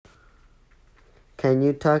Can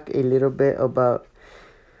you talk a little bit about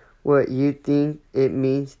what you think it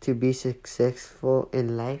means to be successful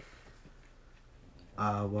in life?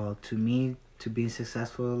 Well, to me, to be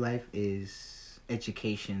successful in life is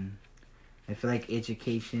education. I feel like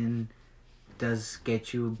education does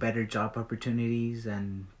get you better job opportunities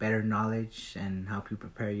and better knowledge and help you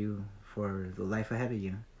prepare you for the life ahead of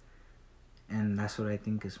you. And that's what I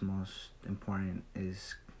think is most important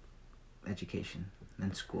is education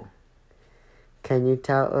and school. Can you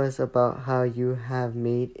tell us about how you have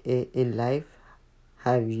made it in life?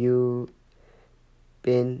 Have you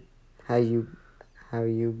been how you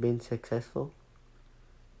been successful?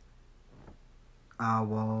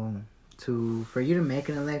 Well, to for you to make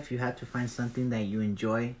it in life, you have to find something that you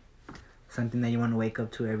enjoy, something that you want to wake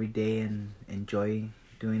up to every day and enjoy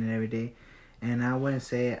doing it every day. And I wouldn't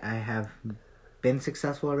say I have been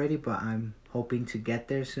successful already, but I'm hoping to get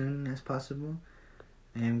there soon as possible.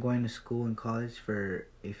 I am going to school and college for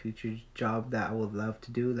a future job that I would love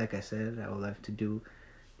to do. Like I said, I would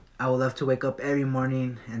love to wake up every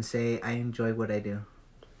morning and say I enjoy what I do.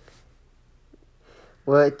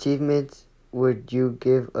 What achievements would you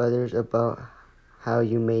give others about how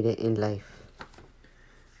you made it in life?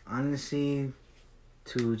 Honestly,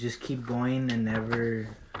 to just keep going and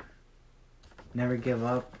never give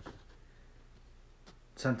up.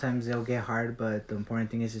 Sometimes they'll get hard, but the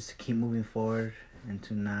important thing is just to keep moving forward and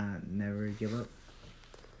to never give up.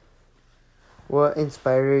 What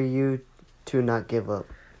inspired you to not give up?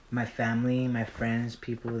 My family, my friends,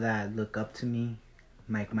 people that look up to me,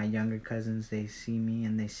 like my younger cousins, they see me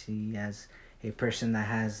and they see as a person that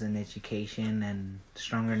has an education and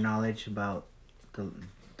stronger knowledge about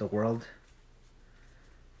the world.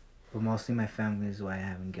 But mostly my family is why I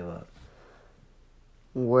haven't given up.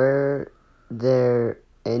 Were there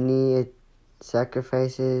any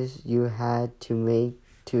sacrifices you had to make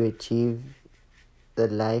to achieve the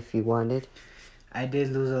life you wanted? I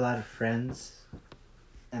did lose a lot of friends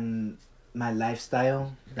and my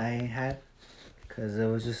lifestyle that I had because it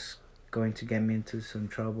was just going to get me into some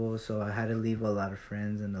trouble. So I had to leave a lot of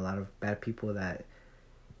friends and a lot of bad people that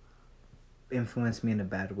influenced me in a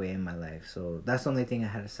bad way in my life. So that's the only thing I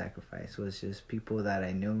had to sacrifice was just people that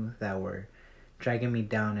I knew that were dragging me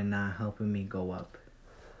down and not helping me go up.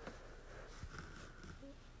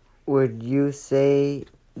 Would you say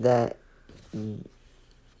that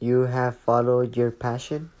you have followed your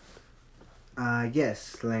passion?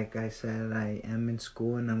 Yes, like I said, I am in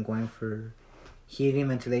school and I'm going for heating,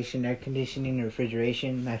 ventilation, air conditioning, and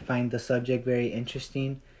refrigeration. I find the subject very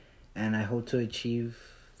interesting and I hope to achieve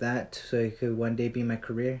that so it could one day be my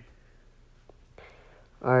career.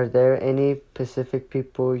 Are there any specific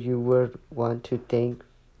people you would want to thank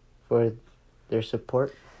for their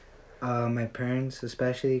support? My parents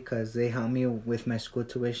especially because they helped me with my school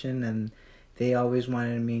tuition and they always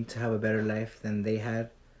wanted me to have a better life than they had.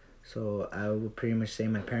 So I would pretty much say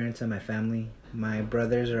my parents and my family. My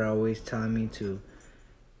brothers are always telling me to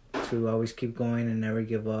always keep going and never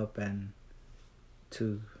give up and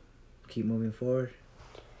to keep moving forward.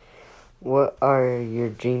 What are your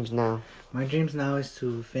dreams now? My dreams now is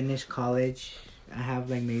to finish college. I have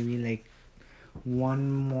maybe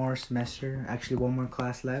one more semester, actually one more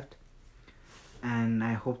class left. And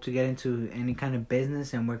I hope to get into any kind of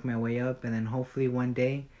business and work my way up and then hopefully one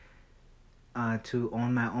day to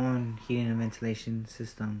own my own heating and ventilation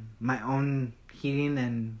system, my own heating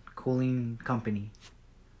and cooling company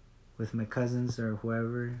with my cousins or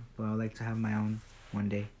whoever. But I'd like to have my own one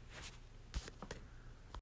day.